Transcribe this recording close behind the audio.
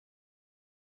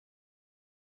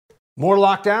More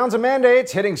lockdowns and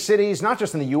mandates hitting cities, not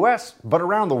just in the U.S., but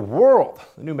around the world.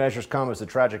 The new measures come as the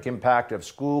tragic impact of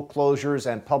school closures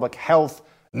and public health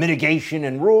mitigation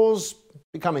and rules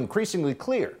become increasingly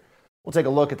clear. We'll take a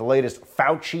look at the latest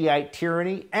Fauciite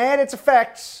tyranny and its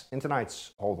effects in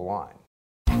tonight's Hold the Line.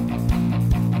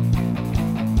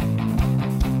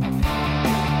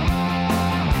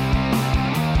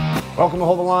 Welcome to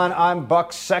Hold the Line. I'm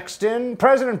Buck Sexton.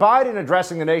 President Biden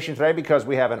addressing the nation today because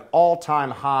we have an all-time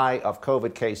high of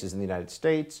COVID cases in the United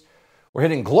States. We're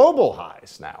hitting global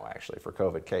highs now, actually, for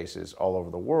COVID cases all over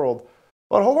the world.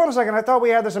 But hold on a second. I thought we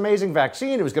had this amazing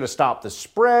vaccine. It was going to stop the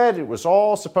spread. It was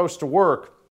all supposed to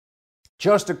work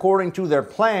just according to their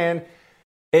plan,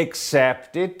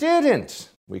 except it didn't.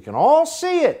 We can all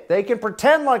see it. They can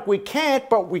pretend like we can't,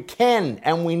 but we can,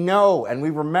 and we know, and we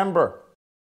remember.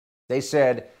 They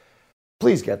said,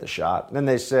 please get the shot. And then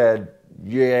they said,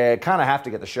 yeah, kind of have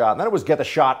to get the shot. And then it was get the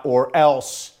shot or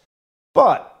else.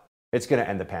 But it's going to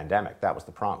end the pandemic. That was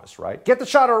the promise, right? Get the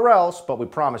shot or else, but we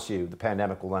promise you the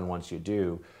pandemic will end once you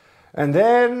do. And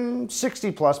then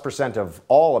 60+% of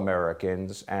all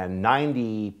Americans and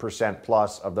 90%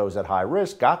 plus of those at high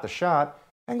risk got the shot.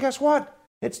 And guess what?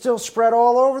 It still spread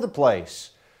all over the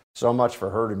place. So much for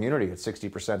herd immunity at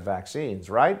 60% vaccines,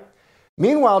 right?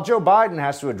 Meanwhile, Joe Biden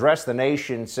has to address the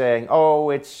nation saying, oh,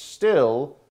 it's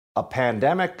still a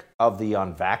pandemic of the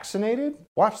unvaccinated.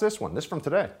 Watch this one. This from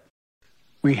today.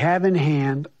 We have in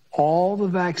hand all the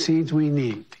vaccines we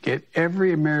need to get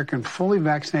every American fully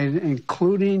vaccinated,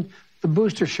 including the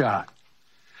booster shot.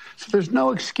 So there's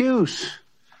no excuse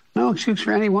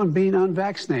for anyone being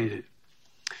unvaccinated.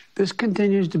 This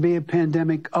continues to be a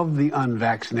pandemic of the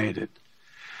unvaccinated.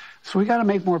 So we got to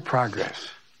make more progress.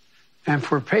 And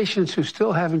for patients who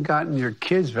still haven't gotten your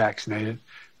kids vaccinated,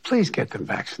 please get them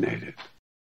vaccinated.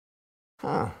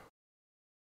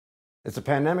 It's a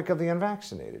pandemic of the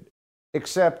unvaccinated.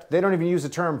 Except they don't even use the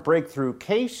term breakthrough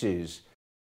cases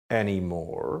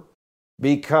anymore,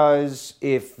 because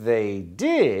if they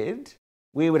did,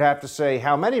 we would have to say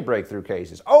how many breakthrough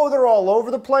cases. Oh, they're all over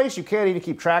the place. You can't even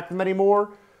keep track of them anymore.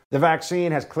 The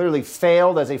vaccine has clearly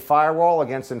failed as a firewall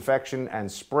against infection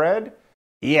and spread.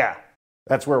 Yeah.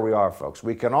 That's where we are, folks.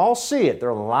 We can all see it.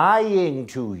 They're lying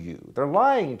to you. They're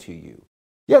lying to you.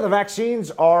 Yeah, the vaccines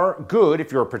are good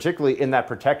if you're particularly in that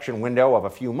protection window of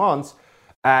a few months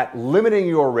at limiting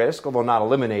your risk, although not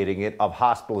eliminating it, of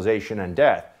hospitalization and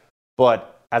death.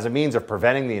 But as a means of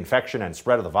preventing the infection and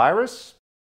spread of the virus?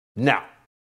 No.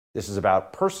 This is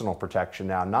about personal protection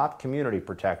now, not community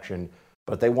protection,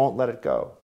 but they won't let it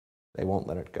go. They won't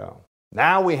let it go.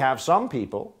 Now we have some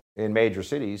people in major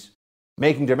cities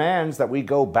making demands that we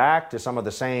go back to some of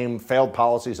the same failed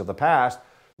policies of the past,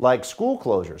 like school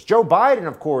closures. Joe Biden,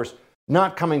 of course,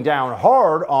 not coming down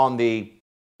hard on the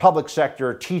public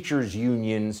sector teachers'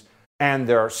 unions and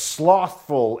their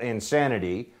slothful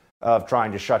insanity of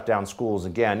trying to shut down schools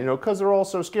again, because they're all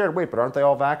so scared. Wait, but aren't they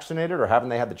all vaccinated, or haven't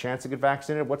they had the chance to get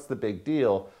vaccinated? What's the big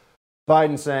deal?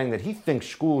 Biden saying that he thinks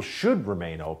schools should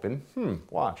remain open.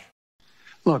 Watch.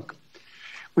 Look,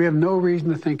 we have no reason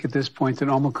to think at this point that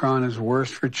Omicron is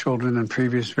worse for children than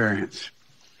previous variants.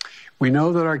 We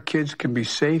know that our kids can be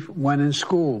safe when in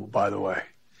school, by the way.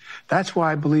 That's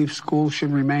why I believe schools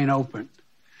should remain open.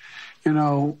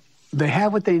 They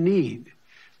have what they need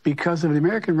because of the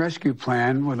American Rescue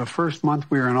Plan. With the first month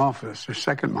we were in office, or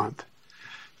second month,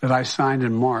 that I signed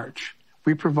in March,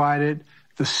 we provided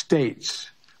the states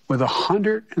with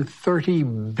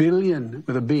 $130 billion,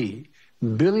 with a B,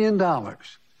 billion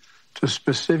dollars to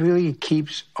specifically keep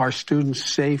our students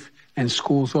safe and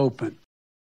schools open.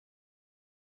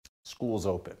 Schools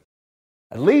open.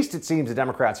 At least it seems the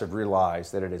Democrats have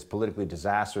realized that it is politically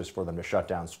disastrous for them to shut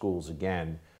down schools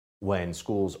again when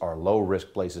schools are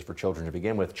low-risk places for children to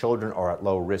begin with. Children are at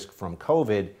low risk from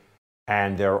COVID,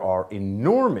 and there are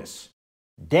enormous,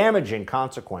 damaging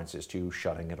consequences to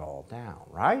shutting it all down,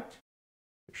 right?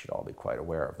 We should all be quite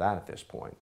aware of that at this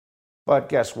point. But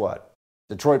guess what?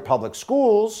 Detroit public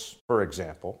schools, for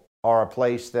example, are a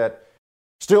place that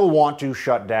still want to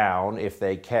shut down if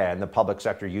they can. The public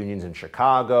sector unions in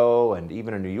Chicago and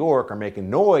even in New York are making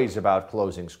noise about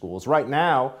closing schools. Right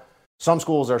now, some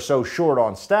schools are so short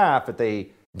on staff that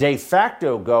they de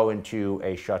facto go into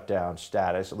a shutdown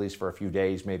status, at least for a few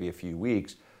days, maybe a few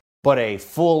weeks. But a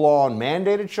full-on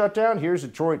mandated shutdown? Here's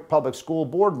Detroit Public School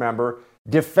Board member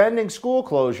defending school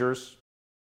closures.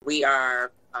 We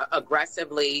are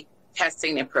aggressively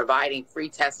testing and providing free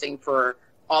testing for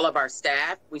all of our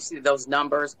staff. We see those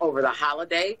numbers over the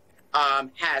holiday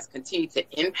has continued to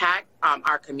impact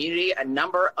our community. A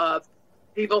number of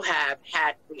people have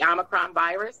had the Omicron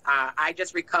virus. I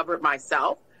just recovered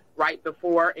myself right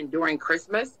before and during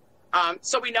Christmas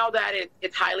So we know that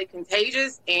it's highly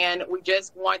contagious, and we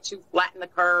just want to flatten the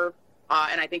curve.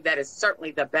 And I think that is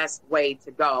certainly the best way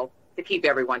to go to keep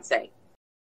everyone safe.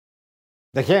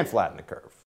 They can't flatten the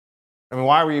curve. I mean,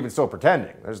 why are we even still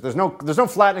pretending? There's no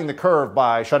flattening the curve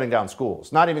by shutting down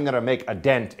schools. Not even going to make a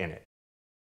dent in it.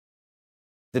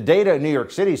 The data in New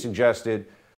York City suggested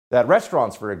that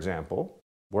restaurants, for example,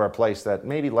 were a place that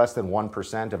maybe less than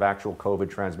 1% of actual COVID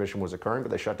transmission was occurring,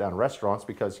 but they shut down restaurants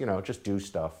because, just do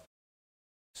stuff.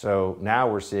 So now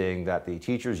we're seeing that the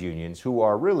teachers' unions, who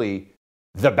are really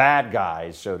the bad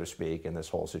guys, so to speak, in this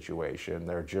whole situation,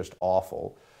 they're just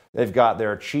awful. They've got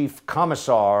their chief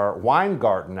commissar,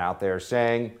 Weingarten, out there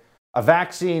saying a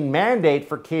vaccine mandate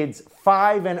for kids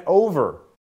 5 and over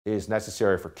is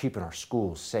necessary for keeping our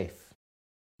schools safe.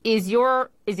 Is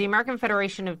the American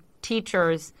Federation of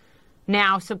Teachers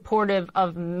now supportive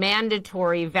of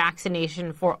mandatory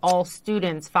vaccination for all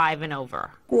students 5 and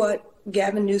over? What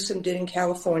Gavin Newsom did in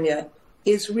California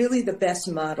is really the best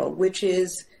model, which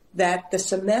is that the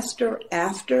semester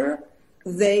after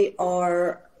they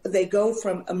go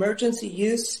from emergency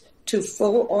use to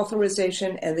full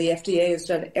authorization, and the FDA has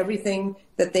done everything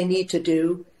that they need to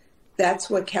do. That's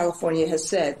what California has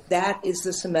said. That is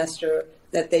the semester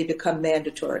that they become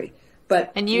mandatory.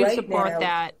 And you support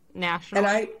that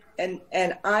nationally? And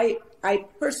I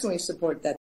personally support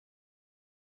that.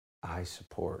 I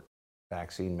support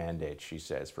vaccine mandates, she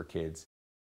says, for kids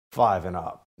 5 and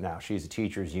up. Now, she's a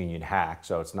teachers union hack,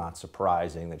 so it's not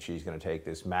surprising that she's going to take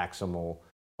this maximum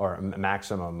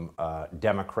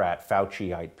Democrat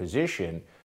Fauciite position.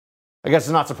 I guess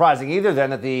it's not surprising either then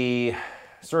that the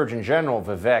Surgeon General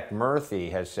Vivek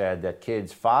Murthy has said that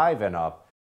kids 5 and up,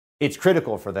 it's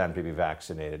critical for them to be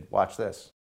vaccinated. Watch this.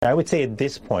 I would say at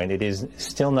this point, it is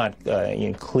still not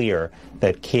clear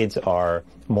that kids are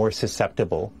more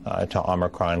susceptible to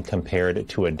Omicron compared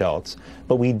to adults.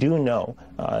 But we do know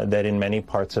that in many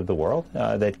parts of the world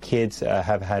that kids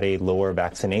have had a lower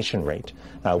vaccination rate,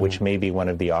 which may be one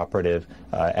of the operative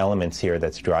elements here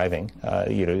that's driving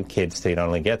kids to not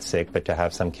only get sick, but to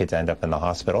have some kids end up in the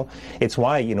hospital. It's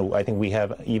why, I think we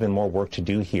have even more work to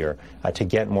do here to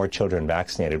get more children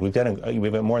vaccinated. We've got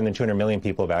more than 200 million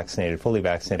people vaccinated, fully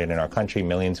vaccinated in our country,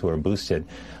 millions who are boosted.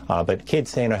 But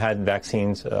kids, had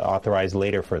vaccines authorized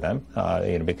later for them,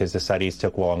 because the studies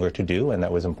took longer to do, and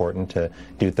that was important to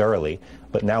do thoroughly.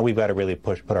 But now we've got to really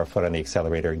put our foot on the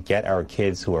accelerator, get our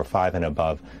kids who are 5 and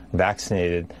above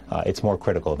vaccinated. It's more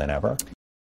critical than ever.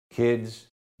 Kids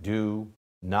do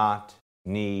not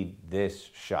need this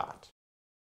shot,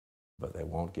 but they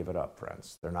won't give it up,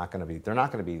 friends. They're not going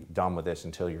to be done with this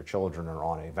until your children are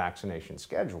on a vaccination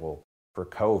schedule for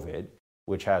COVID,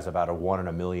 which has about a 1 in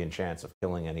a million chance of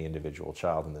killing any individual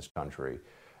child in this country.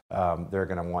 They're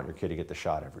going to want your kid to get the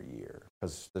shot every year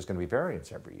because there's going to be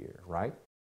variants every year, right?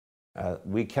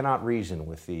 We cannot reason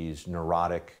with these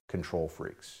neurotic control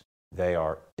freaks.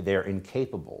 They're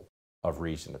incapable of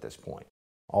reason at this point.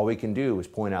 All we can do is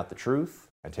point out the truth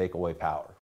and take away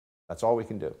power. That's all we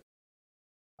can do.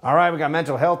 All right, we got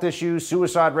mental health issues,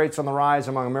 suicide rates on the rise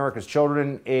among America's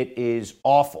children. It is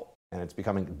awful, and it's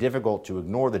becoming difficult to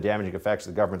ignore the damaging effects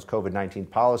of the government's COVID-19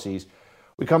 policies.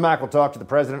 We come back, we'll talk to the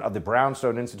president of the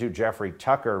Brownstone Institute, Jeffrey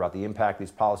Tucker, about the impact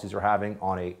these policies are having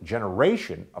on a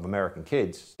generation of American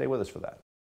kids. Stay with us for that.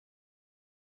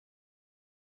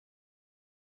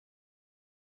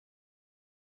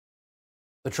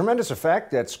 The tremendous effect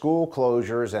that school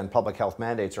closures and public health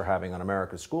mandates are having on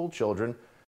America's school children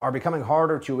are becoming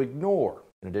harder to ignore.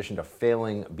 In addition to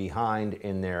falling behind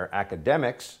in their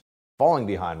academics,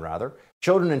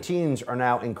 children and teens are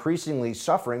now increasingly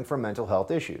suffering from mental health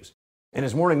issues. In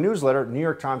his morning newsletter, New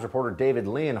York Times reporter David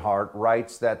Leonhardt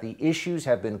writes that the issues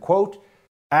have been, quote,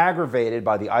 aggravated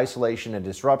by the isolation and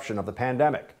disruption of the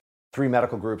pandemic. 3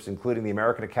 medical groups, including the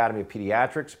American Academy of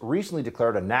Pediatrics, recently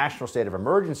declared a national state of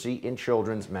emergency in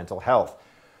children's mental health.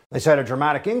 They cited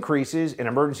dramatic increases in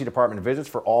emergency department visits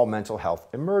for all mental health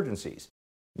emergencies.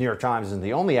 New York Times isn't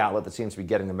the only outlet that seems to be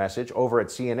getting the message. Over at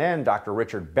CNN, Dr.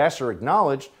 Richard Besser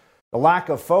acknowledged the lack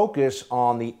of focus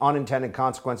on the unintended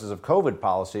consequences of COVID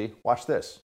policy. Watch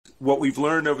this. What we've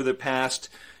learned over the past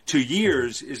 2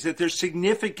 years is that there's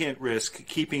significant risk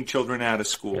keeping children out of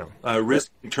school.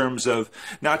 Risk in terms of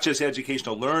not just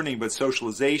educational learning, but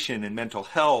socialization and mental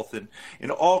health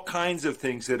and all kinds of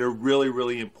things that are really,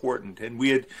 really important. And we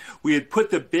had put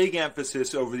the big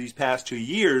emphasis over these past 2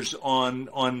 years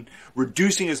on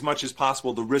reducing as much as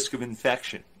possible the risk of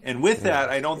infection. And with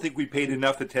that, I don't think we paid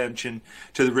enough attention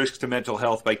to the risks to mental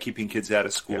health by keeping kids out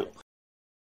of school.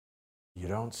 You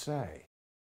don't say.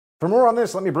 For more on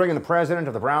this, let me bring in the president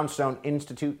of the Brownstone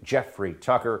Institute, Jeffrey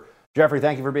Tucker. Jeffrey,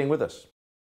 thank you for being with us.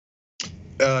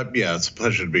 Yeah, it's a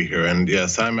pleasure to be here. And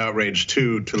yes, I'm outraged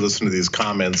too to listen to these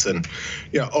comments. And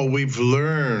we've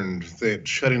learned that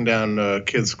shutting down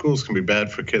kids' schools can be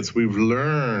bad for kids. We've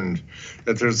learned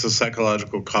that there's a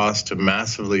psychological cost to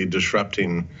massively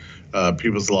disrupting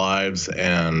people's lives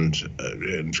and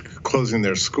closing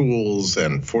their schools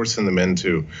and forcing them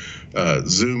into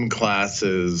Zoom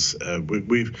classes.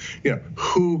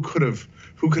 Who could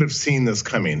have seen this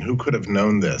coming? Who could have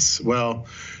known this? Well,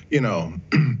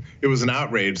 it was an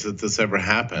outrage that this ever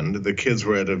happened. The kids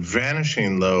were at a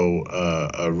vanishing low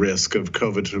risk of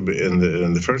COVID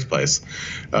in the first place.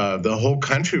 The whole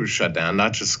country was shut down,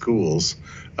 not just schools,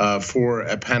 for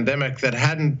a pandemic that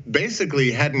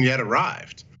hadn't yet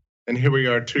arrived. And here we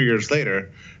are 2 years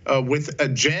later with a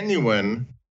genuine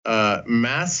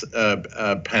mass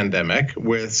pandemic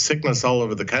with sickness all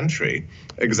over the country,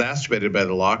 exacerbated by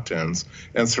the lockdowns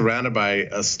and surrounded by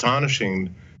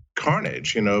astonishing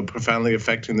carnage, profoundly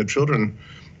affecting the children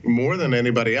more than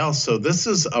anybody else. So this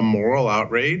is a moral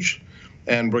outrage,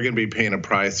 and we're going to be paying a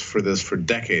price for this for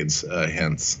decades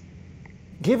hence.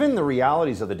 Given the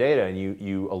realities of the data, and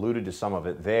you alluded to some of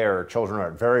it there, children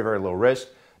are at very, very low risk,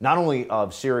 not only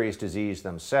of serious disease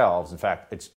themselves. In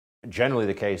fact, it's generally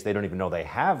the case they don't even know they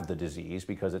have the disease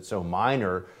because it's so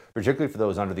minor, particularly for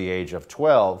those under the age of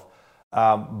 12.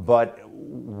 But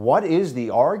what is the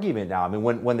argument now? I mean,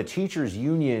 when the teachers'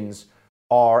 unions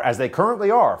are, as they currently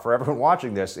are, for everyone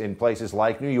watching this, in places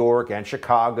like New York and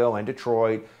Chicago and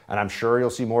Detroit, and I'm sure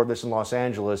you'll see more of this in Los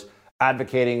Angeles,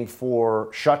 advocating for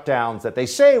shutdowns that they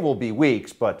say will be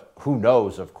weeks, but who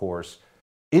knows, of course.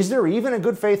 Is there even a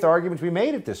good faith argument to be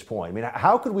made at this point? I mean,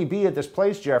 how could we be at this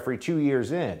place, Jeffrey, 2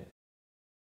 years in?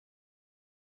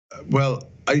 Well,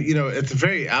 at the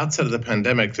very outset of the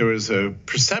pandemic, there was a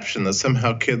perception that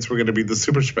somehow kids were going to be the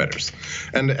super spreaders.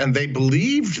 And they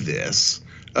believed this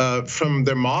from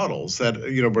their models that,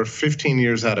 were 15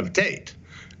 years out of date.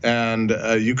 And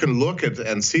you can look at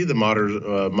and see the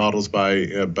models by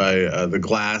the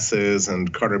Glasses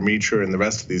and Carter Meacher and the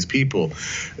rest of these people.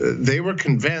 They were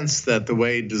convinced that the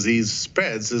way disease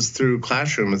spreads is through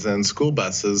classrooms and school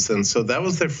buses, and so that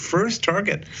was their first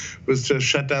target, was to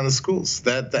shut down the schools.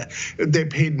 That they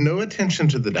paid no attention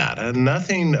to the data,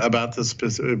 nothing about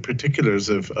the particulars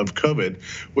of COVID,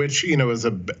 which is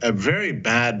a very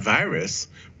bad virus.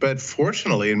 But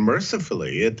fortunately and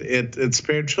mercifully, it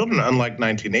spared children, unlike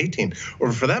 1918,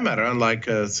 or for that matter, unlike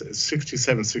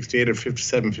 67, 68, or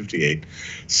 57, 58.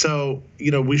 So,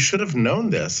 we should have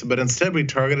known this, but instead we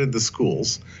targeted the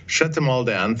schools, shut them all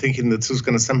down, thinking that this was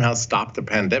going to somehow stop the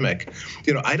pandemic.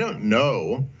 I don't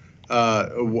know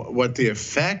what the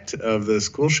effect of the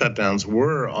school shutdowns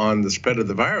were on the spread of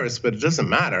the virus, but it doesn't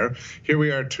matter. Here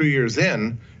we are 2 years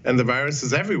in, and the virus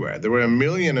is everywhere. There were 1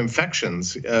 million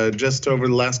infections just over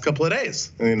the last couple of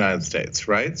days in the United States,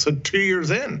 right? So 2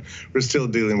 years in, we're still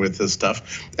dealing with this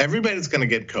stuff. Everybody's going to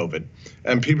get COVID,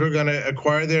 and people are going to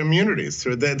acquire their immunities.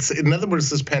 So in other words,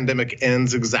 this pandemic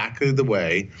ends exactly the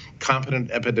way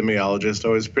competent epidemiologists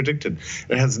always predicted.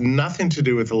 It has nothing to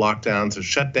do with the lockdowns, the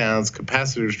shutdowns,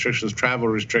 capacity restrictions, travel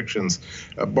restrictions,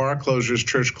 bar closures,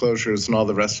 church closures, and all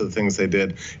the rest of the things they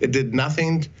did. It did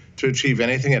nothing to achieve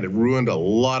anything, and it ruined a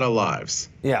lot of lives.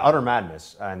 Yeah, utter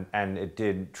madness, and it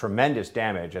did tremendous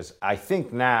damage, as I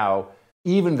think now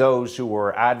even those who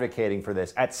were advocating for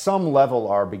this at some level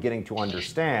are beginning to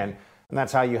understand. And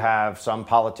that's how you have some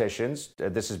politicians.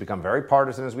 This has become very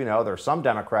partisan, as we know. There are some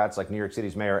Democrats, like New York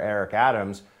City's Mayor Eric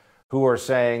Adams, who are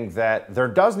saying that there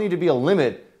does need to be a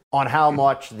limit on how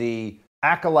much the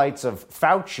acolytes of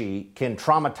Fauci can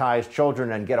traumatize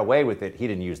children and get away with it. He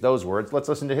didn't use those words. Let's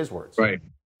listen to his words. Right.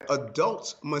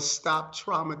 Adults must stop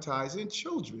traumatizing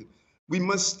children. We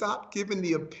must stop giving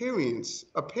the appearance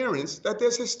that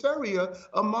there's hysteria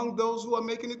among those who are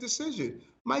making the decision.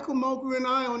 Michael Mulgrew and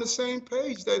I are on the same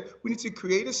page that we need to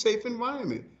create a safe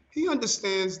environment. He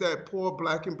understands that poor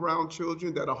Black and brown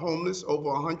children that are homeless, over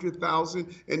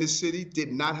 100,000 in the city,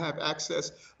 did not have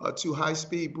access to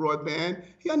high-speed broadband.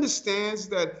 He understands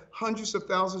that hundreds of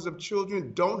thousands of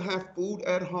children don't have food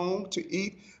at home to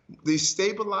eat. The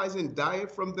stabilizing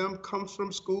diet from them comes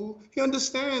from school. He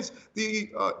understands the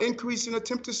increase in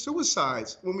attempted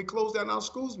suicides when we closed down our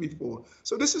schools before.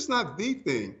 So this is not the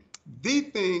thing. The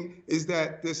thing is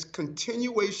that this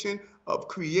continuation of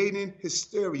creating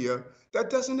hysteria that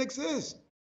doesn't exist.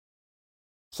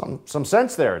 Some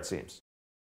sense there, it seems.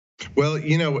 Well,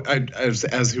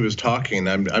 as he was talking,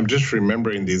 I'm just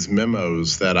remembering these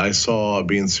memos that I saw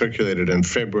being circulated in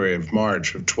February of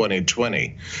March of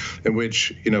 2020, in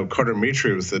which, Carter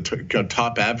Meacher was the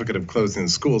top advocate of closing the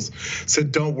schools,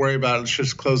 said, don't worry about it, let's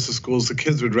just close the schools. The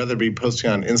kids would rather be posting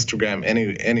on Instagram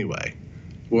anyway.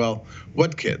 Well,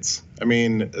 what kids? I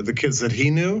mean, the kids that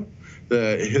he knew,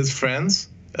 his friends,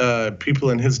 people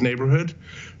in his neighborhood.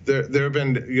 There have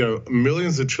been,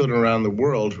 millions of children around the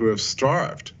world who have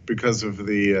starved because of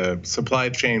the supply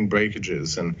chain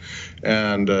breakages and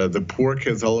the poor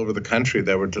kids all over the country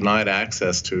that were denied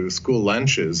access to school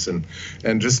lunches and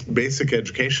just basic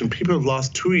education. People have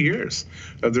lost 2 years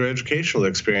of their educational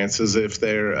experiences if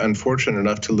they're unfortunate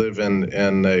enough to live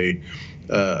in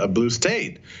a blue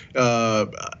state.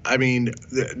 I mean,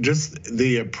 just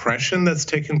the oppression that's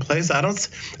taken place. I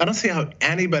don't see how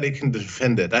anybody can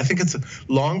defend it. I think it's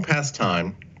long past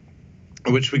time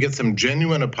in which we get some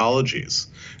genuine apologies,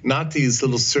 not these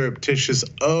little surreptitious,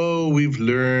 oh, we've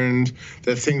learned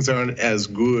that things aren't as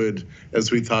good as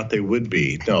we thought they would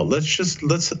be. No,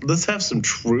 let's have some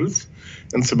truth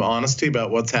and some honesty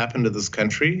about what's happened to this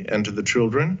country and to the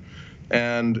children,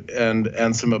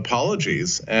 and some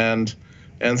apologies and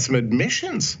some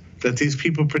admissions that these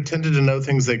people pretended to know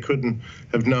things they couldn't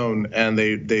have known, and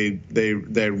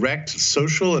they wrecked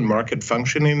social and market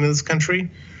functioning in this country,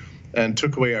 and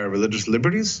took away our religious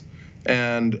liberties,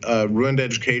 and ruined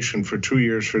education for 2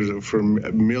 years for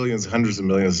millions, hundreds of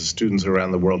millions of students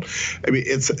around the world. I mean,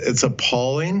 it's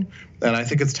appalling, and I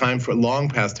think it's long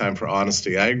past time for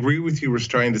honesty. I agree with you. We're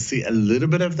starting to see a little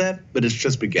bit of that, but it's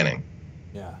just beginning.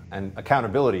 Yeah, and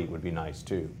accountability would be nice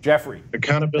too. Jeffrey.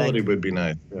 Accountability would be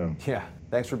nice. Yeah,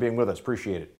 thanks for being with us.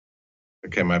 Appreciate it.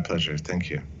 Okay, my pleasure. Thank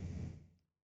you.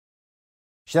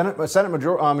 Senate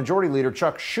Majority Leader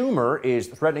Chuck Schumer is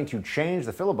threatening to change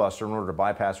the filibuster in order to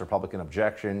bypass Republican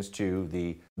objections to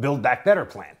the Build Back Better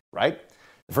plan, right?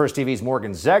 The First TV's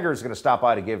Morgan Zegers is going to stop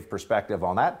by to give perspective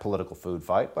on that political food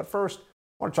fight. But first, I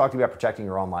want to talk to you about protecting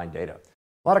your online data.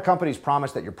 A lot of companies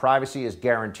promise that your privacy is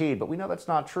guaranteed, but we know that's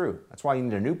not true. That's why you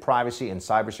need a new privacy and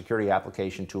cybersecurity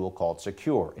application tool called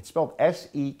Secure. It's spelled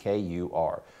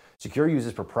S-E-K-U-R. Secure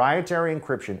uses proprietary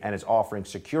encryption and is offering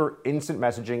secure instant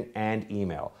messaging and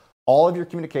email. All of your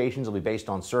communications will be based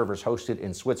on servers hosted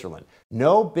in Switzerland.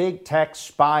 No big tech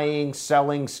spying,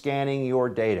 selling, scanning your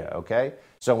data, okay?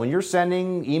 So when you're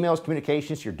sending emails,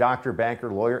 communications to your doctor,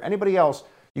 banker, lawyer, anybody else,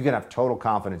 you can have total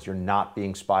confidence you're not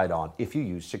being spied on if you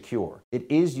use Secure. It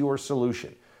is your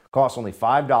solution. Costs only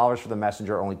 $5 for the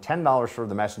Messenger, only $10 for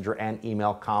the Messenger and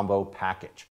email combo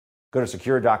package. Go to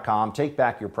secure.com. Take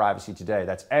back your privacy today.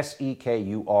 That's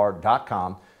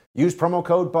SEKUR.com. Use promo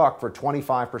code BUCK for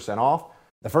 25% off.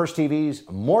 The First TV's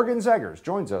Morgan Zegers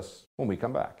joins us when we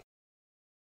come back.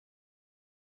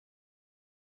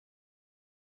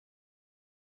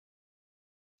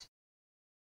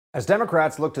 As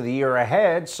Democrats look to the year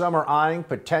ahead, some are eyeing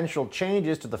potential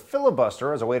changes to the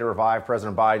filibuster as a way to revive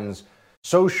President Biden's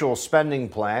social spending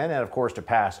plan and, of course, to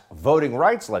pass voting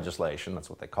rights legislation. That's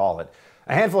what they call it.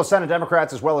 A handful of Senate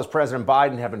Democrats, as well as President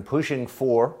Biden, have been pushing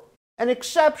for an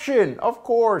exception, of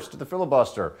course, to the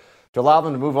filibuster to allow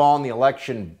them to move on the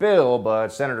election bill. But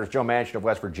Senators Joe Manchin of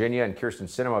West Virginia and Kyrsten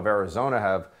Sinema of Arizona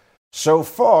have so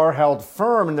far held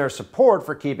firm in their support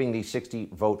for keeping the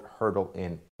 60-vote hurdle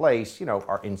in place. You know,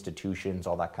 our institutions,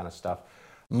 all that kind of stuff.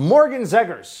 Morgan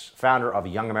Zegers, founder of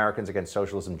Young Americans Against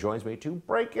Socialism, joins me to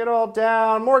break it all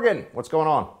down. Morgan, what's going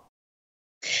on?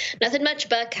 Nothing much,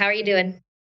 Buck. How are you doing?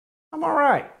 I'm all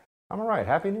right.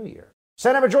 Happy New Year.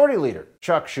 Senate Majority Leader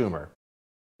Chuck Schumer.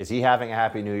 Is he having a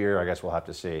happy New Year? I guess we'll have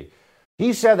to see.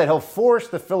 He said that he'll force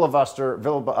the filibuster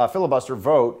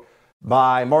vote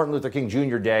by Martin Luther King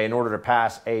Jr. Day in order to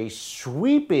pass a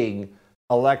sweeping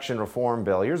election reform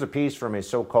bill. Here's a piece from his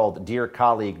so-called Dear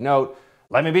Colleague note.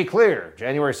 Let me be clear.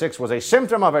 January 6th was a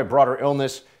symptom of a broader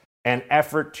illness, an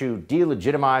effort to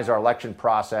delegitimize our election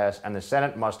process, and the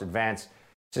Senate must advance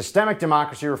systemic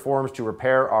democracy reforms to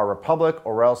repair our republic,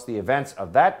 or else the events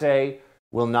of that day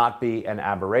will not be an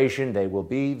aberration. They will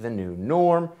be the new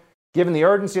norm. Given the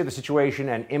urgency of the situation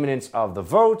and imminence of the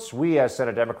votes, we as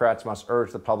Senate Democrats must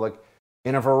urge the public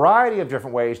in a variety of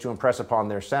different ways to impress upon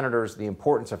their senators the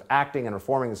importance of acting and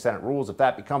reforming the Senate rules if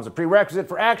that becomes a prerequisite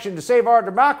for action to save our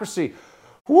democracy.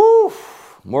 Woo!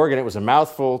 Morgan, it was a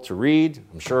mouthful to read.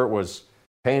 I'm sure it was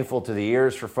painful to the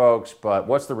ears for folks, but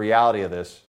what's the reality of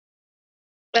this?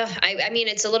 I mean,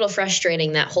 it's a little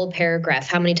frustrating, that whole paragraph.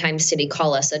 How many times did he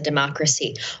call us a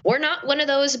democracy? We're not one of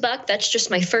those, Buck. That's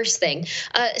just my first thing.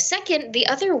 Second, the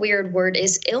other weird word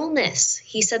is illness.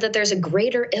 He said that there's a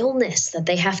greater illness that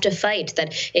they have to fight,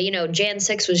 that, Jan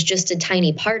 6 was just a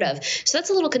tiny part of. So that's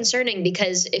a little concerning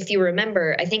because if you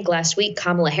remember, I think last week,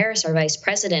 Kamala Harris, our vice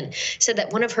president, said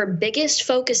that one of her biggest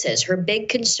focuses, her big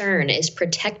concern is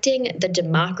protecting the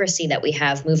democracy that we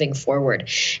have moving forward.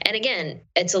 And again,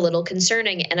 it's a little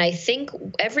concerning concerning. And I think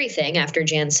everything after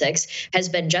Jan 6 has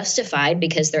been justified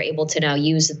because they're able to now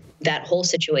use that whole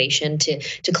situation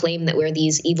to claim that we're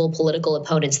these evil political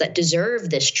opponents that deserve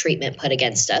this treatment put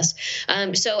against us.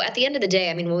 So at the end of the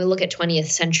day, I mean, when we look at 20th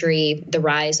century, the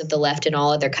rise of the left in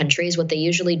all other countries, what they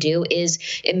usually do is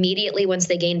immediately once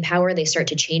they gain power, they start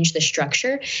to change the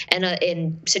structure. And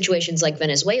in situations like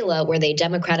Venezuela, where they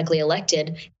democratically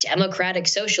elected democratic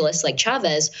socialists like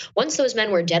Chavez, once those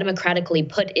men were democratically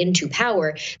put into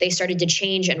power, they started to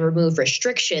change and remove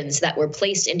restrictions that were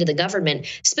placed into the government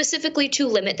specifically to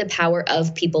limit the power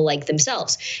of people like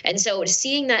themselves. And so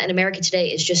seeing that in America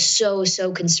today is just so,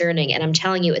 so concerning. And I'm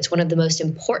telling you, it's one of the most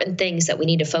important things that we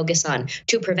need to focus on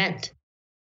to prevent.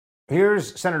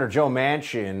 Here's Senator Joe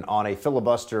Manchin on a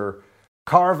filibuster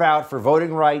carve out for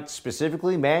voting rights.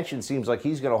 Specifically, Manchin seems like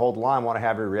he's going to hold the line. I want to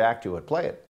have you react to it. Play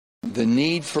it. The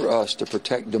need for us to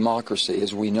protect democracy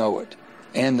as we know it,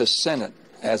 and the Senate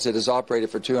as it has operated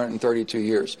for 232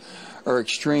 years, are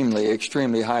extremely,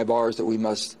 extremely high bars that we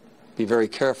must be very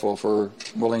careful if we're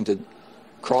willing to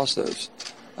cross those.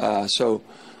 So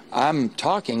I'm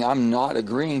not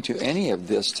agreeing to any of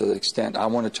this to the extent I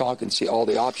want to talk and see all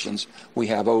the options we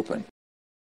have open.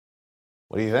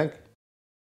 What do you think?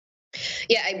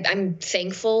 Yeah, I'm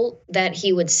thankful that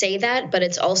he would say that, but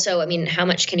it's also, I mean, how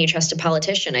much can you trust a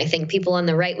politician? I think people on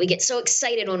the right, we get so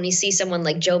excited when we see someone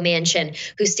like Joe Manchin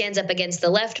who stands up against the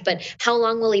left, but how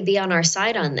long will he be on our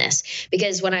side on this?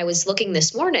 Because when I was looking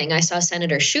this morning, I saw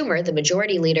Senator Schumer, the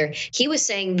majority leader, he was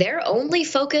saying their only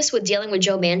focus with dealing with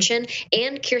Joe Manchin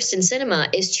and Kyrsten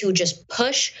Sinema is to just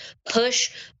push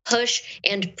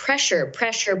and pressure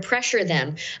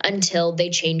them until they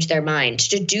change their mind,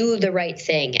 to do the right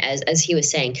thing, as he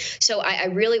was saying. So I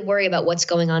really worry about what's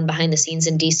going on behind the scenes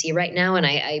in D.C. right now, and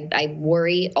I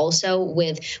worry also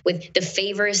with the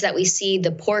favors that we see,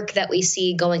 the pork that we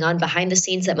see going on behind the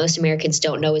scenes that most Americans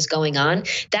don't know is going on.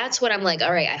 That's what I'm like,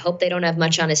 all right, I hope they don't have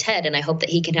much on his head, and I hope that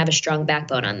he can have a strong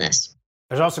backbone on this.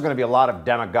 There's also going to be a lot of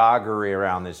demagoguery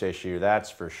around this issue,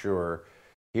 that's for sure.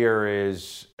 Here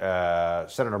is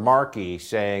Senator Markey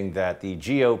saying that the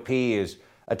GOP is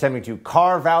attempting to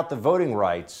carve out the voting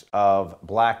rights of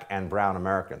black and brown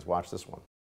Americans. Watch this one.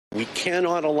 We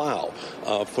cannot allow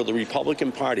for the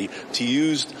Republican Party to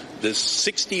use this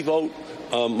 60-vote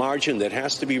margin that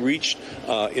has to be reached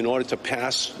in order to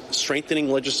pass strengthening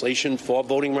legislation for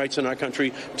voting rights in our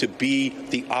country to be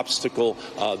the obstacle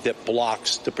that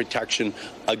blocks the protection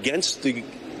against the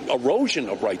erosion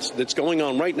of rights that's going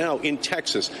on right now in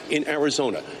Texas, in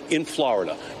Arizona, in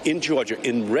Florida, in Georgia,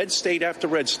 in red state after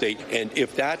red state. And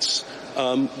if that's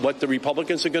what the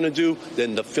Republicans are going to do,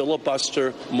 then the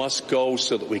filibuster must go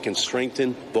so that we can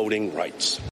strengthen voting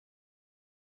rights.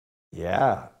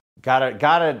 Yeah,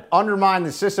 gotta undermine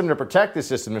the system to protect the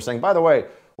system. They're saying, by the way,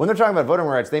 when they're talking about voting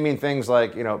rights, they mean things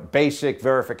like, basic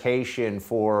verification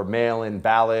for mail-in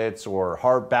ballots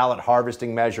or ballot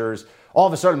harvesting measures. All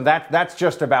of a sudden, that's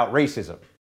just about racism.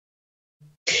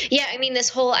 Yeah, I mean, this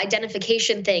whole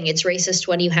identification thing, it's racist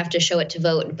when you have to show it to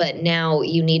vote, but now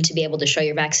you need to be able to show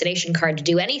your vaccination card to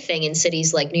do anything in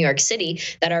cities like New York City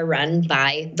that are run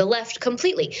by the left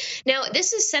completely. Now,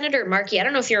 this is Senator Markey. I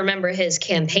don't know if you remember his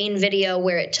campaign video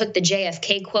where it took the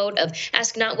JFK quote of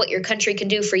ask not what your country can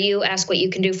do for you, ask what you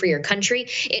can do for your country.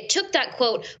 It took that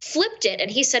quote, flipped it,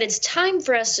 and he said it's time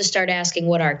for us to start asking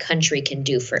what our country can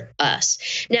do for us.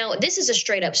 Now, this is a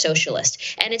straight up socialist,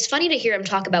 and it's funny to hear him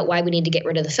talk about why we need to get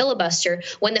rid of the filibuster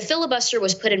when the filibuster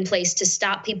was put in place to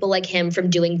stop people like him from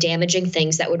doing damaging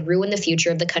things that would ruin the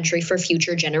future of the country for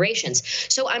future generations.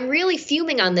 So I'm really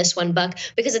fuming on this one, Buck,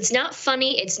 because it's not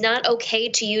funny. It's not okay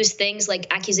to use things like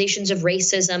accusations of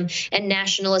racism and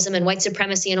nationalism and white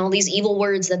supremacy and all these evil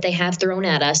words that they have thrown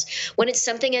at us when it's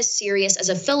something as serious as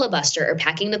a filibuster or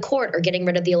packing the court or getting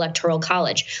rid of the Electoral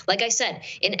College. Like I said,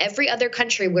 in every other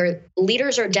country where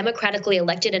leaders are democratically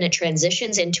elected and it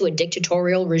transitions into a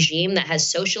dictatorial regime that has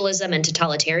socialism and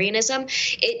totalitarianism,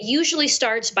 it usually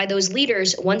starts by those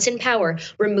leaders, once in power,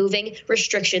 removing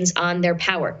restrictions on their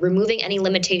power, removing any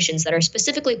limitations that are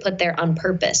specifically put there on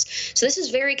purpose. So this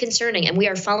is very concerning, and we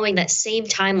are following that same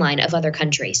timeline of other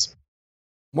countries.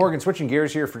 Morgan, switching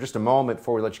gears here for just a moment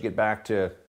before we let you get back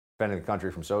to defending the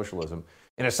country from socialism.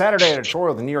 In a Saturday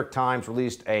editorial, the New York Times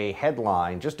released a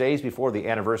headline just days before the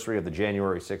anniversary of the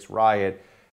January 6th riot.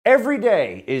 Every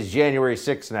day is January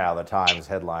 6th now, the Times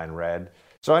headline read.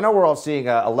 So I know we're all seeing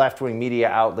a left-wing media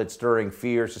outlet stirring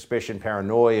fear, suspicion,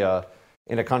 paranoia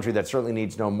in a country that certainly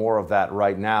needs no more of that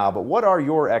right now. But what are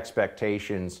your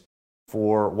expectations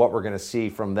for what we're going to see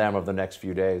from them over the next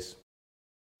few days?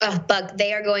 Buck,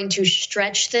 they are going to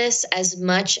stretch this as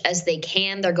much as they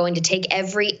can. They're going to take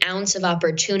every ounce of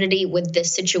opportunity with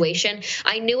this situation.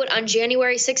 I knew it on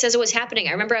January 6th as it was happening.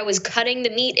 I remember I was cutting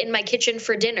the meat in my kitchen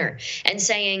for dinner and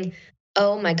saying,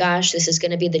 oh my gosh, this is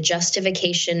going to be the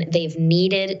justification they've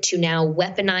needed to now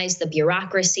weaponize the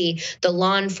bureaucracy, the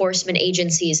law enforcement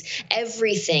agencies,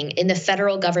 everything in the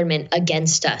federal government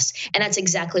against us. And that's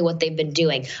exactly what they've been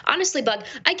doing. Honestly, Buck,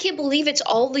 I can't believe it's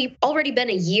already been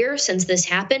a year since this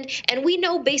happened, and we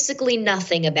know basically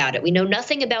nothing about it. We know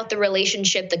nothing about the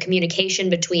relationship, the communication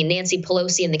between Nancy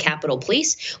Pelosi and the Capitol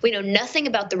Police. We know nothing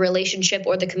about the relationship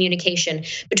or the communication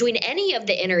between any of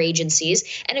the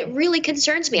interagencies, and it really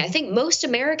concerns me. I think most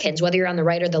Americans, whether you're on the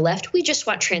right or the left, we just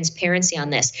want transparency on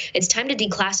this. It's time to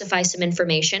declassify some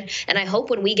information, and I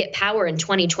hope when we get power in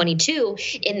 2022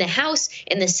 in the House,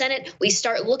 in the Senate, we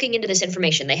start looking into this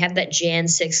information. They have that Jan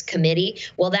 6 committee.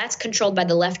 Well, that's controlled by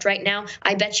the left right now.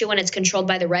 I bet you when it's controlled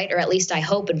by the right, or at least I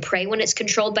hope and pray when it's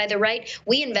controlled by the right,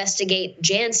 we investigate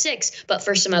Jan 6, but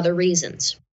for some other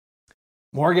reasons.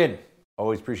 Morgan,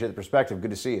 always appreciate the perspective. Good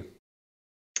to see you.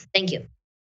 Thank you.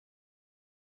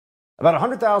 About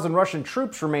 100,000 Russian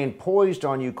troops remain poised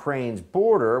on Ukraine's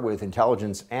border, with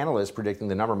intelligence analysts predicting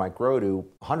the number might grow to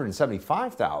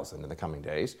 175,000 in the coming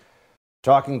days.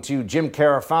 Talking to Jim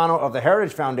Carafano of the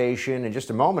Heritage Foundation in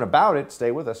just a moment about it. Stay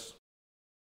with us.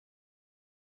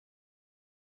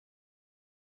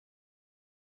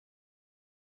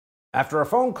 After a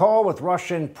phone call with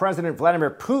Russian President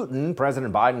Vladimir Putin,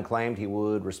 President Biden claimed he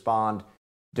would respond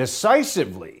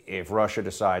decisively if Russia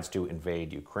decides to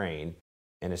invade Ukraine.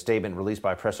 In a statement released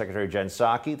by Press Secretary Jen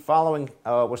Psaki, following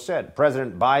was said.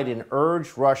 President Biden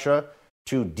urged Russia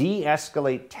to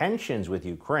de-escalate tensions with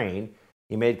Ukraine.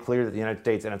 He made clear that the United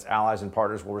States and its allies and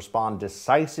partners will respond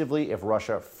decisively if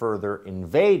Russia further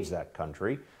invades that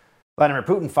country. Vladimir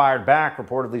Putin fired back,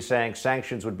 reportedly saying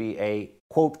sanctions would be a,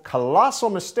 quote,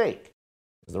 colossal mistake.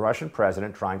 Is the Russian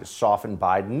president trying to soften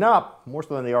Biden up more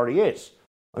so than he already is?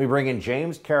 Let me bring in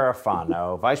James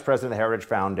Carafano, Vice President of the Heritage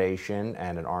Foundation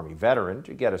and an Army veteran,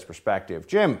 to get his perspective.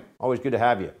 Jim, always good to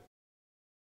have you.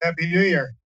 Happy New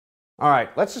Year. All right,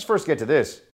 let's just first get to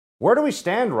this. Where do we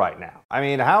stand right now? I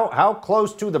mean, how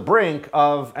close to the brink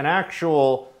of an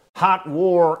actual hot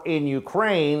war in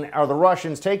Ukraine are the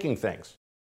Russians taking things?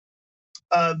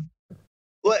 Well,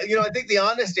 I think the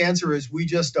honest answer is we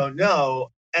just don't know.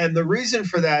 And the reason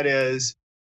for that is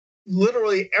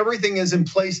literally everything is in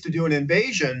place to do an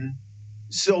invasion.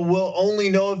 So we'll only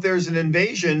know if there's an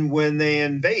invasion when they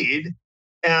invade.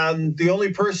 And the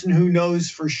only person who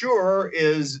knows for sure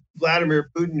is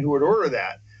Vladimir Putin, who would order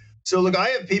that. So look, I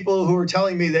have people who are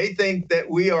telling me they think that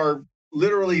we are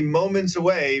literally moments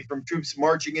away from troops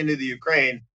marching into the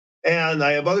Ukraine. And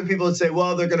I have other people that say,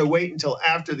 well, they're going to wait until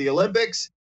after the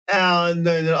Olympics. And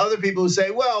then other people who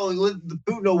say, well,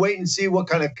 Putin will wait and see what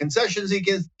kind of concessions he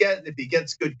can get. And if he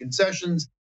gets good concessions,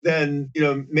 then,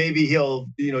 maybe he'll,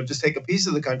 just take a piece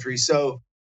of the country. So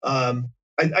I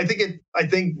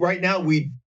think right now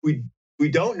we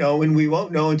don't know, and we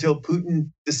won't know until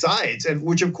Putin decides, and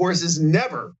which of course is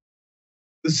never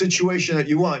the situation that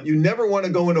you want. You never want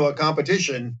to go into a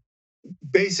competition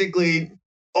basically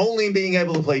only being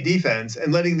able to play defense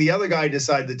and letting the other guy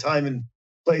decide the time and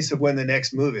place of when the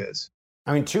next move is.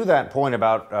 I mean, to that point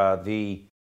about the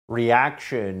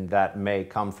reaction that may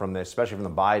come from this, especially from the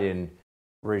Biden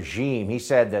regime, he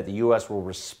said that the U.S. will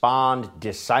respond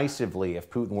decisively if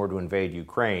Putin were to invade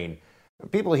Ukraine.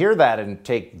 People hear that and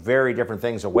take very different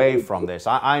things away from this.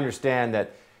 I understand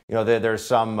that there's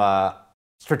some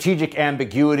strategic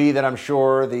ambiguity that I'm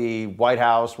sure the White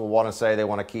House will want to say they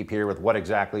want to keep here with what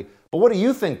exactly. But what do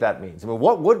you think that means? I mean,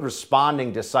 what would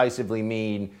responding decisively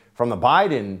mean from the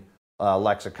Biden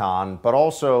lexicon, but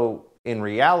also in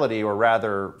reality, or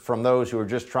rather from those who are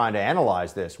just trying to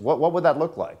analyze this? What would that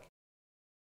look like?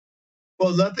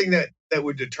 Well, nothing that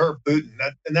would deter Putin.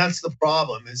 And that's the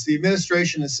problem, is the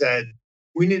administration has said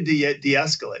we need to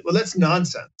de-escalate. Well, that's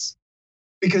nonsense,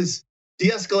 because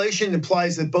de-escalation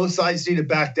implies that both sides need to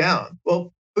back down.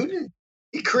 Well, Putin,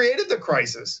 he created the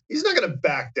crisis. He's not going to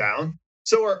back down.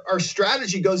 So our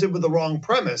strategy goes in with the wrong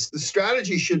premise. The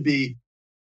strategy should be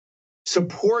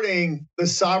supporting the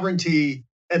sovereignty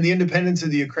and the independence of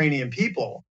the Ukrainian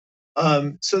people.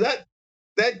 So that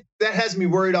has me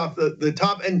worried off the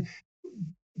top. And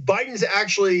Biden's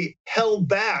actually held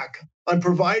back on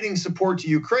providing support to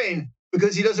Ukraine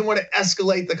because he doesn't want to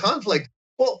escalate the conflict.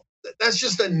 Well, that's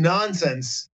just a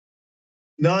nonsense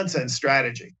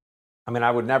strategy. I mean, I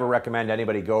would never recommend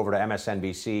anybody go over to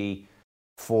MSNBC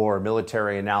for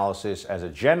military analysis as a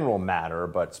general matter,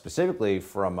 but specifically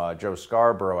from Joe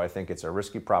Scarborough, I think it's a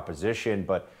risky proposition.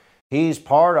 But he's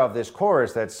part of this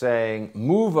chorus that's saying,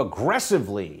 move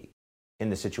aggressively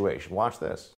in the situation. Watch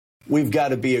this. We've got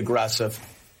to be aggressive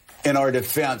in our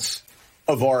defense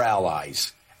of our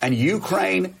allies. And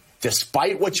Ukraine,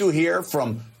 despite what you hear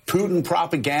from Putin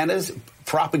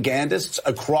propagandists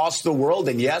across the world,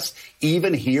 and yes,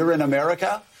 even here in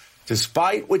America,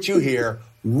 despite what you hear,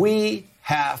 we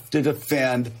have to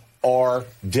defend our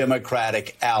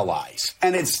democratic allies.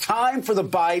 And it's time for the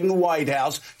Biden White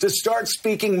House to start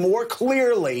speaking more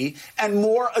clearly and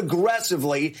more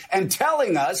aggressively and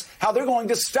telling us how they're going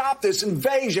to stop this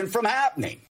invasion from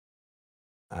happening.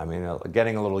 I mean,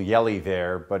 getting a little yelly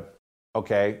there, but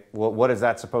okay, well, what is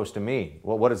that supposed to mean?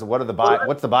 Well, what's the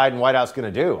Biden White House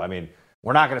going to do? I mean,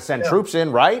 we're not going to send troops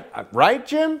in, right? Right,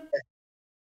 Jim?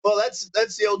 Well, that's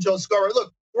the old Joe Scarborough.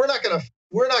 Look, we're not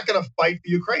going to fight for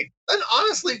Ukraine. And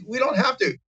honestly, we don't have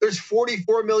to. There's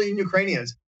 44 million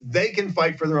Ukrainians. They can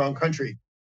fight for their own country.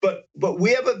 But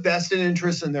we have a vested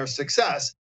interest in their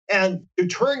success. And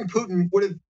deterring Putin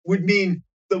would mean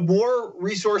the more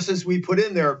resources we put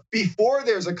in there before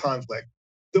there's a conflict,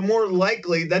 the more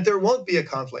likely that there won't be a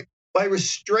conflict. By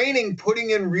restraining,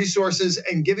 putting in resources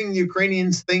and giving the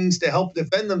Ukrainians things to help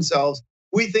defend themselves,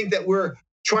 we think that we're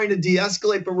trying to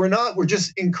de-escalate, but we're not. We're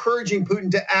just encouraging Putin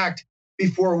to act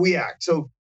before we act. So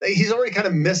he's already kind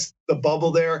of missed the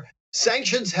bubble there.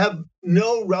 Sanctions have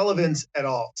no relevance at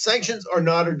all. Sanctions are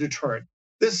not a deterrent.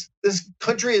 This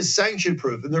country is sanction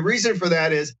proof. And the reason for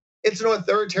that is it's an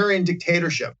authoritarian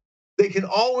dictatorship. They can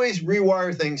always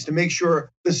rewire things to make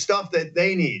sure the stuff that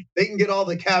they need, they can get all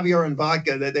the caviar and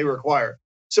vodka that they require.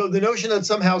 So the notion that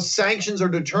somehow sanctions are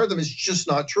to deter them is just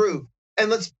not true.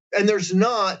 And there's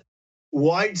not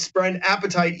widespread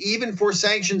appetite even for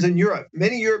sanctions in Europe.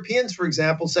 Many Europeans, for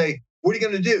example, say, what are you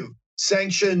going to do?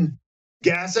 Sanction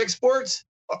gas exports?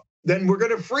 Then we're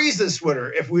going to freeze this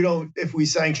winter if we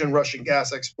sanction Russian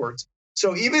gas exports.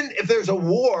 So even if there's a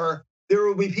war, there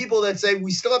will be people that say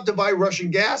we still have to buy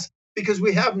Russian gas because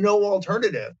we have no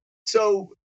alternative.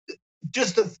 So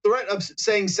just the threat of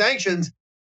saying sanctions,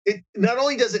 it not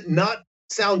only does it not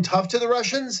sound tough to the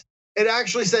Russians, it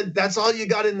actually said, that's all you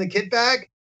got in the kit bag?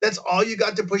 That's all you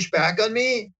got to push back on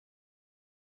me?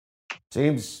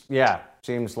 Seems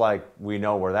like we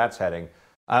know where that's heading.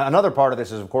 Another part of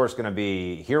this is, of course, going to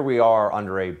be here we are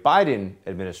under a Biden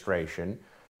administration.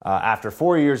 After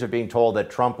 4 years of being told that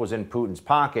Trump was in Putin's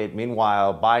pocket,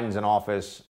 meanwhile, Biden's in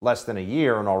office less than a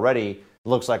year, and already it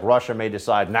looks like Russia may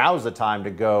decide now's the time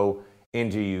to go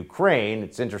into Ukraine.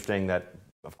 It's interesting that,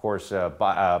 of course,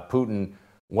 Putin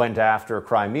went after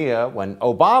Crimea when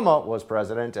Obama was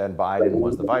president and Biden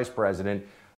was the vice president.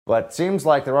 But seems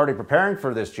like they're already preparing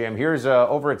for this, Jim. Here's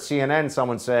over at CNN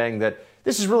someone saying that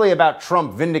this is really about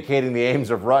Trump vindicating the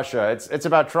aims of Russia. It's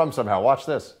about Trump somehow. Watch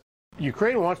this.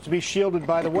 Ukraine wants to be shielded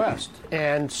by the West.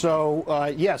 And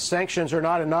so, yes, sanctions are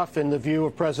not enough in the view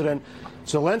of President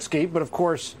Zelensky. But, of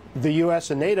course, the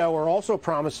U.S. and NATO are also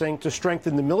promising to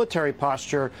strengthen the military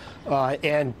posture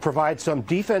and provide some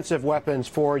defensive weapons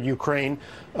for Ukraine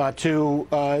to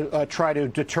try to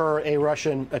deter a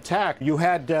Russian attack. You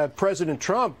had President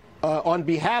Trump on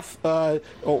behalf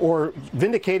or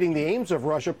vindicating the aims of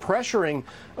Russia, pressuring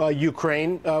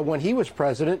Ukraine when he was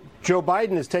president. Joe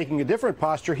Biden is taking a different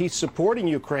posture. He's supporting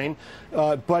Ukraine,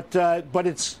 but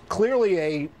it's clearly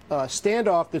a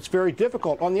standoff that's very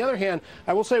difficult. On the other hand,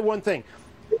 I will say one thing.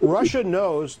 Russia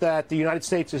knows that the United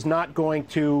States is not going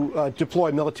to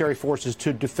deploy military forces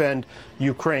to defend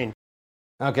Ukraine.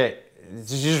 Okay.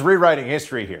 This is just rewriting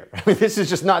history here. I mean, this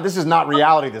is not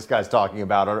reality this guy's talking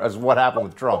about, or as what happened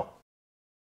with Trump.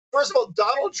 First of all,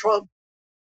 Donald Trump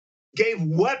gave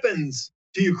weapons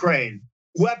to Ukraine,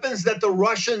 weapons that the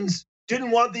Russians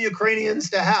didn't want the Ukrainians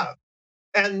to have.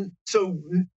 And so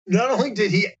not only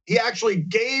did he actually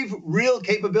gave real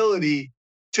capability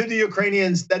to the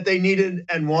Ukrainians that they needed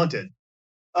and wanted.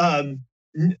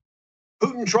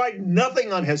 Putin tried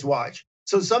nothing on his watch.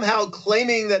 So somehow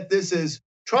claiming that this is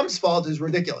Trump's fault is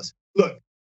ridiculous. Look,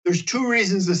 there's two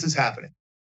reasons this is happening.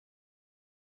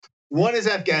 One is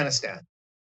Afghanistan,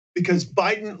 because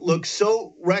Biden looks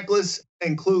so reckless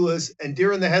and clueless and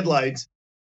deer in the headlights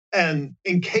and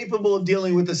incapable of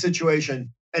dealing with the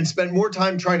situation and spent more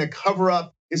time trying to cover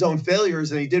up his own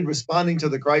failures than he did responding to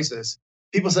the crisis.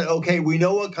 People said, okay, we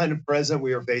know what kind of president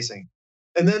we are facing.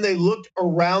 And then they looked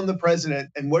around the president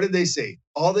and what did they see?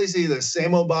 All they see are the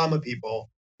same Obama people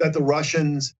that the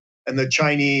Russians and the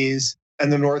Chinese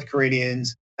and the North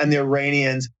Koreans and the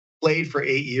Iranians played for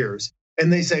 8 years.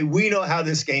 And they say, we know how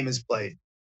this game is played.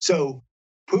 So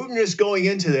Putin is going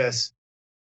into this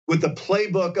with the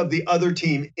playbook of the other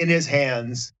team in his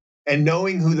hands and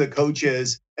knowing who the coach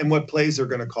is and what plays they're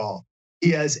going to call.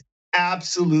 He has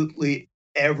absolutely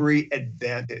every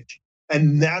advantage.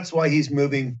 And that's why he's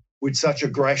moving with such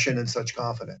aggression and such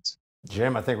confidence.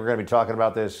 Jim, I think we're going to be talking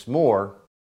about this more,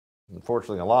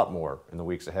 unfortunately, a lot more in the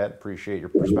weeks ahead. Appreciate your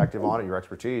perspective on it, your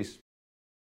expertise.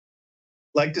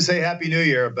 Like to say Happy New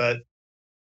Year, but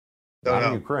not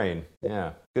in Ukraine.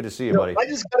 Yeah. Good to see you, buddy.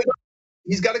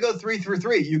 He's got to go 3 through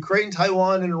 3. Ukraine,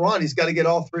 Taiwan, and Iran. He's got to get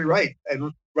all 3 right.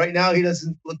 And right now, he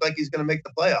doesn't look like he's going to make the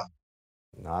playoff.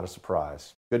 Not a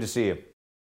surprise. Good to see you.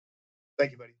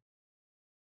 Thank you, buddy.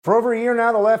 For over a year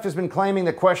now, the left has been claiming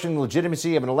that questioning the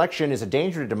legitimacy of an election is a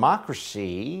danger to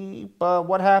democracy. But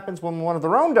what happens when one of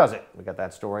their own does it? We got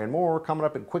that story and more coming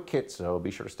up in Quick Hits, so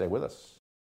be sure to stay with us.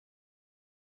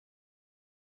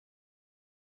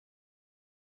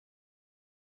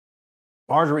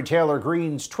 Marjorie Taylor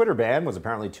Greene's Twitter ban was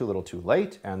apparently too little too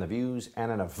late, and the View's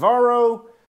Anna Navarro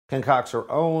concocts her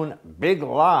own big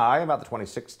lie about the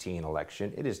 2016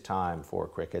 election. It is time for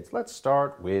Quick Hits. Let's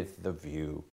start with The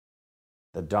View,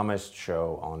 the dumbest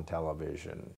show on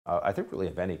television. I think really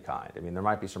of any kind. I mean, there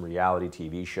might be some reality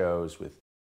TV shows with,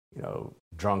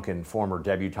 drunken former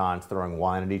debutantes throwing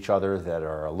wine at each other that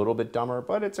are a little bit dumber,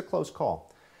 but it's a close call.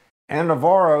 Anna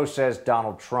Navarro says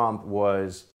Donald Trump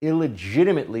was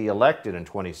illegitimately elected in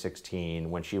 2016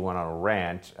 when she went on a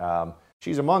rant.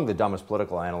 She's among the dumbest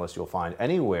political analysts you'll find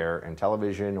anywhere in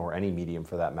television or any medium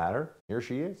for that matter. Here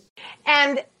she is.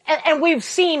 And we've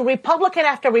seen Republican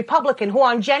after Republican who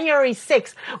on January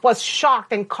 6th was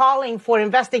shocked and calling for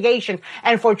investigation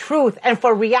and for truth and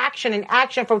for reaction and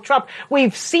action from Trump.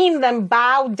 We've seen them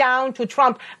bow down to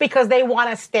Trump because they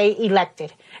want to stay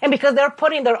elected and because they're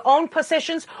putting their own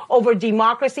positions over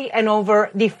democracy and over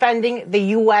defending the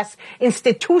U.S.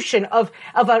 institution of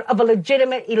a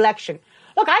legitimate election.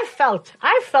 Look, I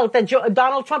felt that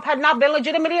Donald Trump had not been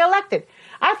legitimately elected.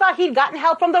 I thought he'd gotten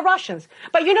help from the Russians.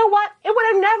 But you know what? It would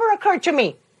have never occurred to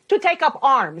me to take up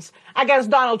arms against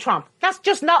Donald Trump. That's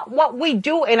just not what we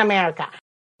do in America.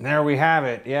 There we have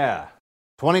it, yeah.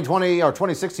 2020, or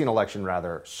 2016 election,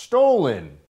 rather,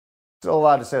 stolen. Still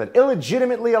allowed to say that.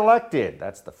 Illegitimately elected.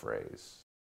 That's the phrase.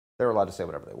 They're allowed to say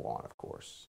whatever they want, of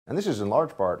course. And this is in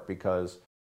large part because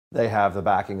they have the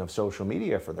backing of social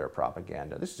media for their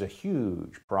propaganda. This is a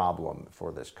huge problem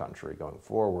for this country going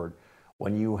forward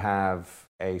when you have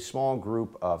a small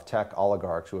group of tech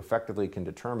oligarchs who effectively can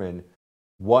determine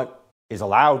what is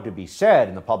allowed to be said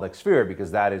in the public sphere,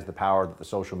 because that is the power that the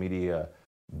social media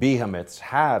behemoths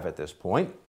have at this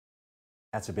point.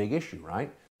 That's a big issue,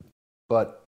 right?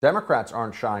 But Democrats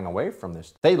aren't shying away from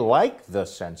this. They like the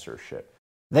censorship.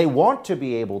 They want to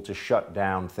be able to shut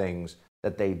down things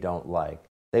that they don't like.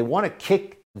 They want to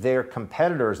kick their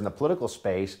competitors in the political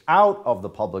space out of the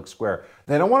public square.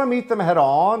 They don't want to meet them head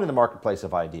on in the marketplace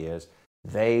of ideas.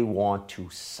 They want to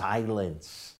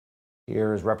silence.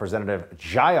 Here's Representative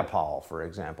Jayapal, for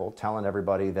example, telling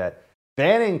everybody that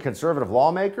banning conservative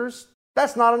lawmakers,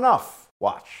 that's not enough.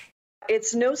 Watch.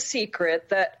 It's no secret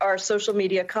that our social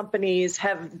media companies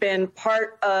have been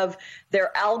part of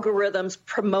their algorithms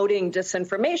promoting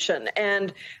disinformation.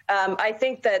 And I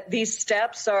think that these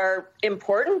steps are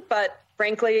important, but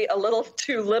frankly, a little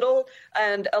too little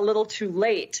and a little too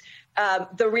late.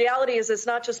 The reality is it's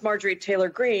not just Marjorie Taylor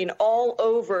Greene. All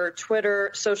over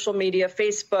Twitter, social media,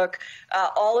 Facebook,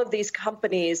 all of these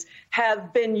companies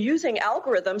have been using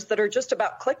algorithms that are just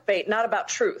about clickbait, not about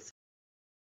truth.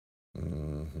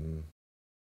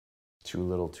 Too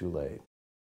little, too late.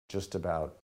 Just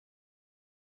about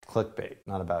clickbait,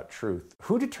 not about truth.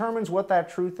 Who determines what that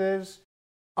truth is?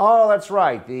 Oh, that's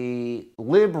right. The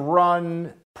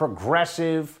lib-run,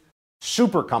 progressive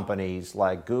super companies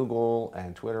like Google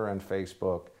and Twitter and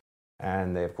Facebook.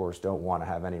 And they, of course, don't want to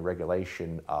have any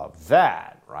regulation of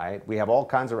that, right? We have all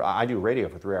kinds of... I do radio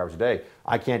for 3 hours a day.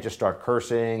 I can't just start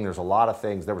cursing. There's a lot of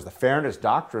things. There was the fairness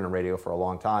doctrine in radio for a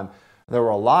long time. There were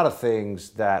a lot of things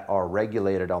that are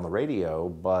regulated on the radio,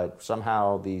 but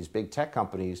somehow these big tech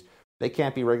companies, they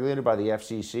can't be regulated by the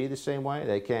FCC the same way.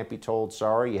 They can't be told,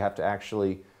 sorry, you have to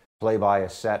actually play by a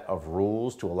set of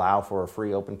rules to allow for a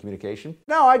free, open communication.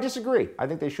 No, I disagree. I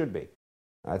think they should be.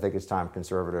 I think it's time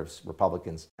conservatives,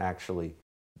 Republicans actually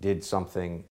did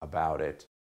something about it.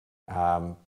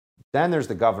 Then there's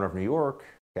the governor of New York,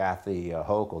 Kathy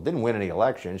Hochul. Didn't win any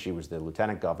election. She was the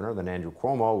lieutenant governor. Then Andrew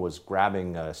Cuomo was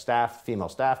grabbing female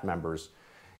staff members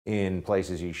in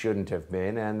places he shouldn't have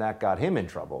been, and that got him in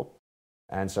trouble.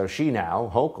 And so she now,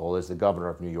 Hochul, is the governor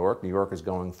of New York. New York is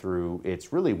going through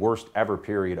its really worst ever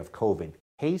period of COVID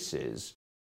cases.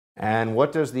 And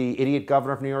what does the idiot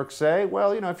governor of New York say?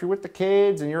 Well, if you're with the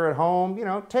kids and you're at home,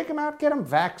 take them out, get them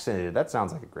vaccinated. That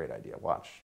sounds like a great idea.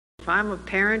 Watch. If I'm a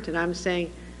parent and I'm saying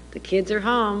the kids are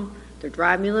home, They're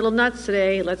driving me a little nuts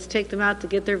today. Let's take them out to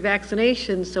get their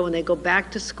vaccinations so when they go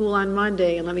back to school on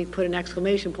Monday, and let me put an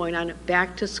exclamation point on it,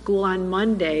 back to school on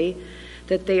Monday,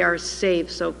 that they are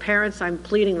safe. So parents, I'm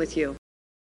pleading with you.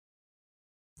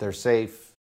 They're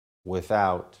safe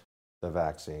without the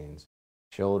vaccines.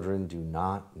 Children do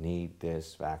not need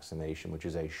this vaccination, which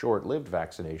is a short-lived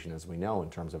vaccination, as we know,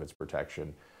 in terms of its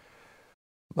protection.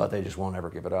 But they just won't ever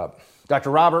give it up. Dr.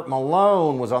 Robert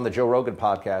Malone was on the Joe Rogan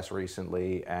podcast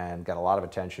recently and got a lot of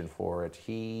attention for it.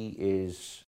 He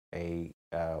is a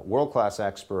world-class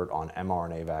expert on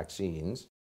mRNA vaccines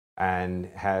and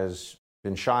has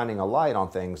been shining a light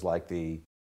on things like the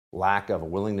lack of a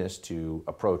willingness to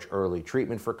approach early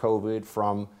treatment for COVID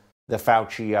from the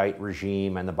Fauciite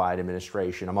regime and the Biden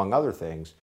administration, among other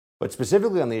things. But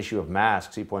specifically on the issue of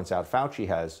masks, he points out Fauci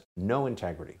has no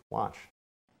integrity. Watch.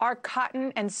 Are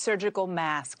cotton and surgical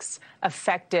masks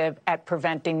effective at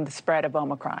preventing the spread of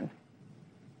Omicron?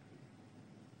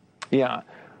 Yeah.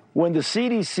 When the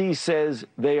CDC says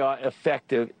they are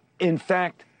effective, in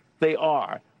fact, they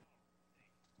are.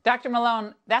 Dr.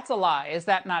 Malone, that's a lie. Is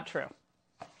that not true?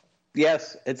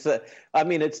 Yes, it's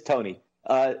Tony.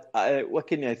 What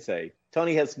can I say?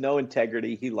 Tony has no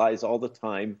integrity. He lies all the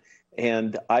time.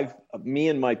 And me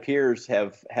and my peers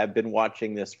have been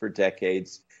watching this for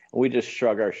decades. We just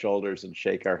shrug our shoulders and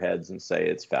shake our heads and say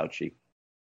it's Fauci.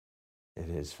 It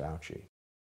is Fauci.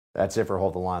 That's it for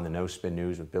Hold the Line. The No Spin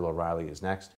News with Bill O'Reilly is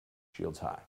next. Shields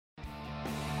high.